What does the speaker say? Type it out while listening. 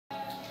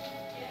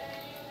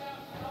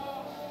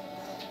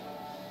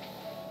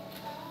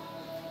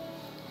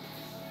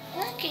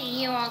Look at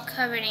you all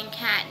covered in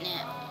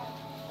catnip.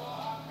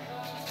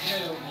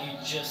 No, you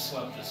just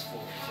swept this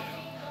floor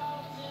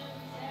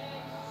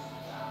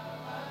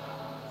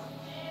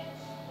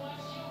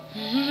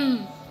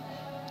too.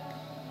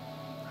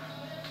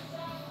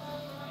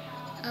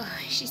 Oh,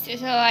 she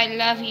says, "Oh, I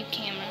love you,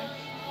 camera."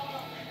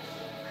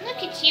 Look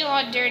at you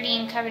all dirty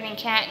and covered in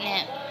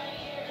catnip.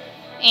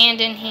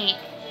 And in heat.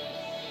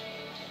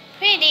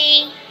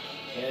 Pretty.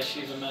 Yeah,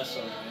 she's a mess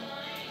already.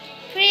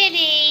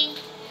 Pretty.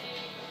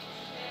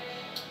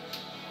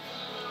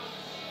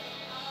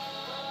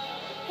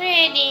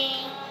 Pretty.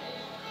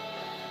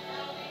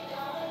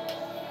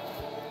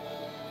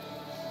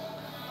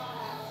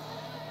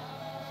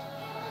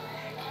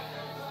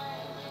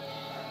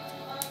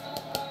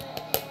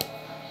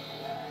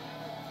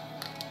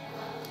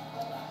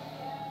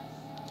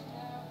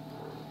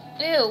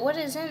 Ew, what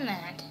is in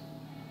that?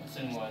 What's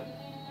in what?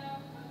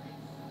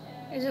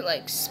 Is it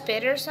like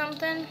spit or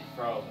something?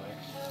 Probably.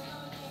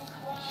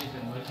 She's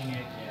been licking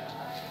it, yeah.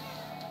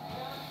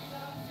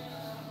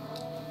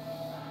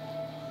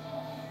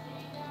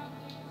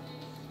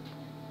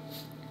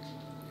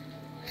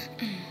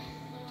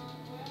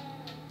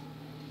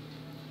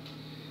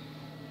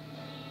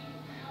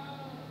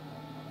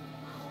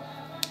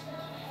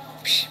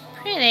 Psh,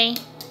 pretty.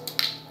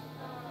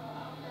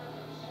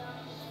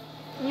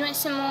 You want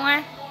some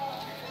more?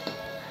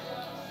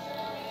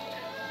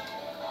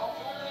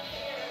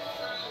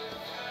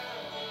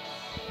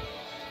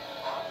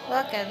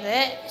 Look at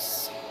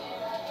this.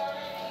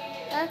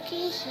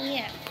 Looky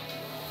here.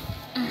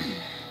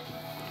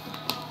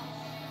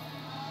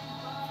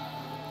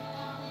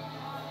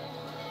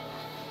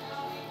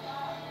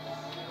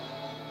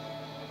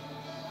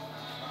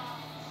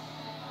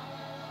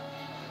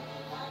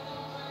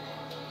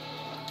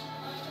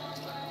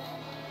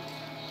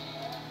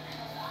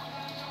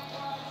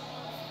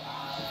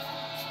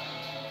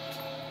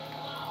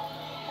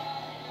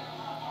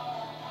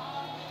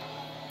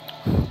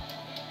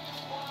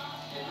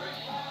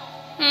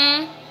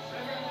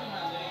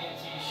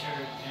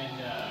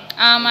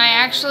 I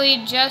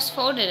actually just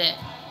folded it.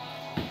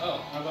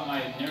 Oh, how about my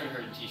Never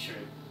Heard t-shirt?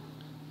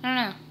 I don't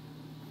know.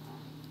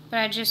 But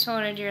I just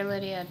folded your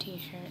Lydia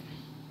t-shirt.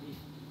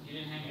 You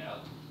didn't hang it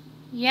up?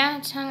 Yeah,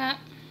 it's hung up.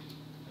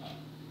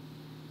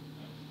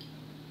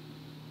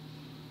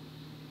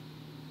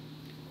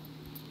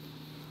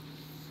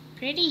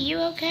 Pretty, you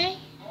okay?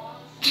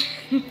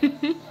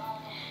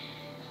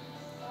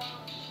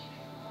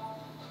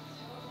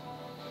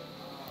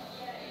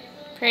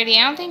 Pretty,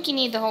 I don't think you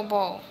need the whole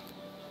bowl.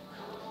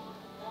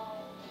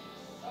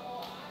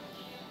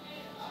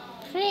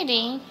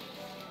 Pretty.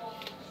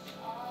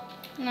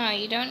 No,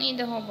 you don't need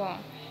the whole bowl.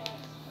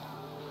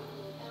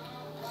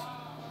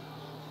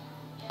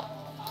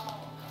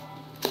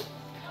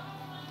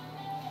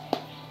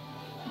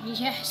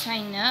 Yes,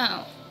 I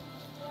know.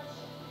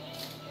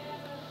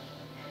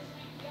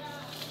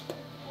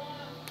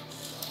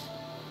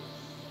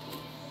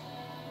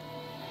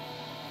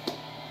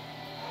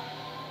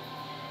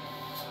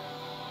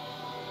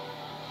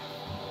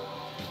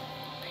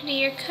 Pretty,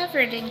 you're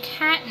covered in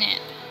catnip.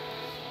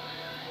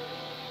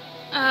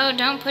 Oh,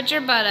 don't put your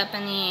butt up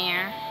in the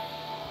air.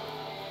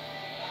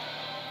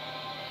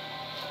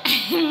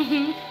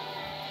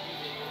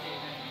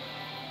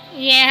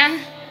 Yeah.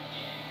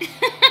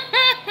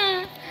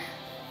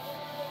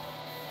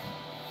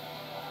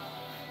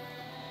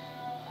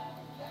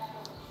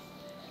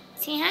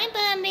 Say hi,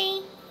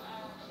 Bubby.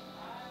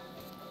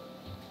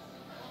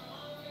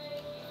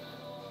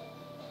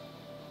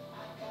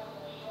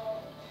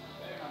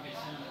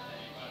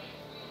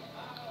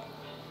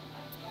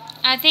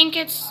 I think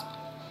it's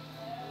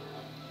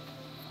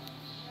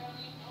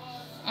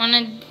on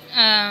a,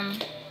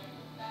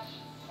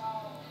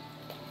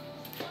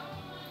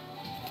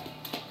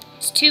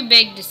 it's too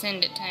big to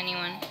send it to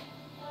anyone.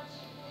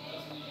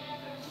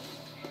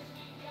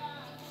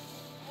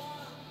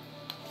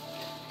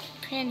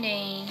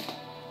 Pretty.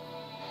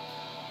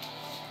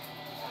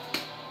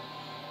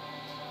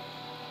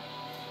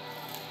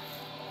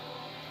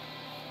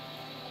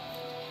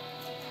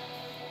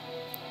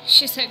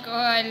 She's like, "Oh,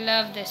 I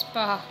love this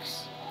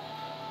box."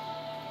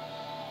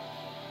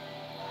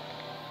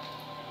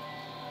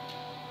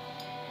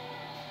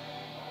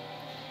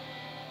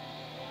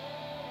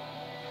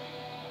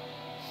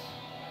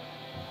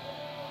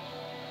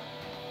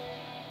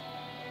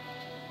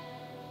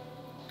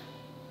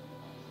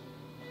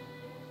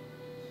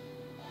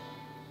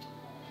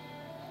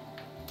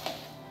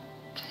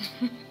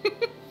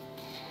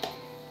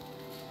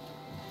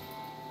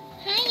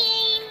 Hi,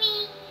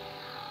 Amy.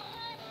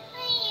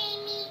 Hi,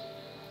 Amy.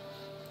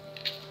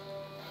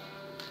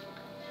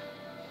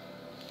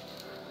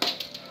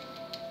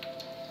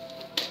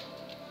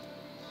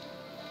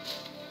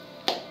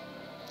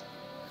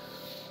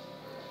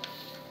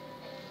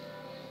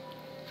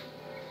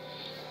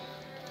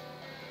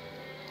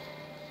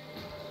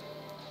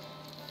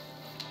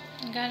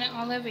 I got it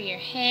all over your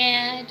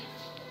head.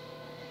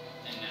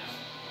 And now?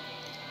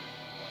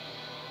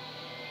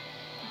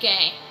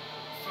 Gay.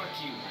 Fuck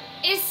you,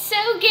 Brittany. It's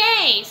so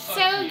gay. Fuck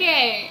so you.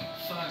 gay.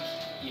 Fuck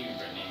you,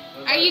 Brittany.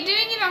 Are you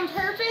doing it on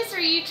purpose, or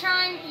are you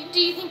trying? Do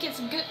you think it's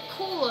good,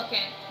 cool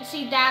looking?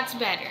 See, that's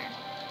better.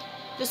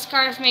 The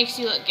scarf makes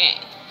you look gay.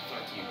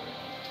 Fuck you,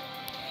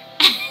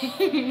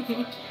 Brittany. Fuck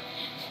you.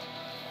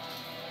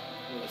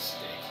 What a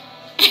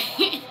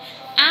steak.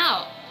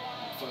 Ow.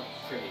 Fuck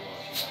pretty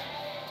well.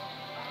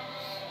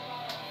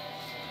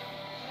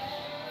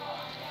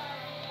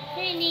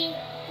 Brittany,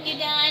 you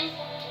done?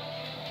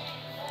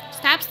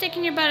 Stop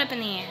sticking your butt up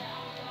in the air.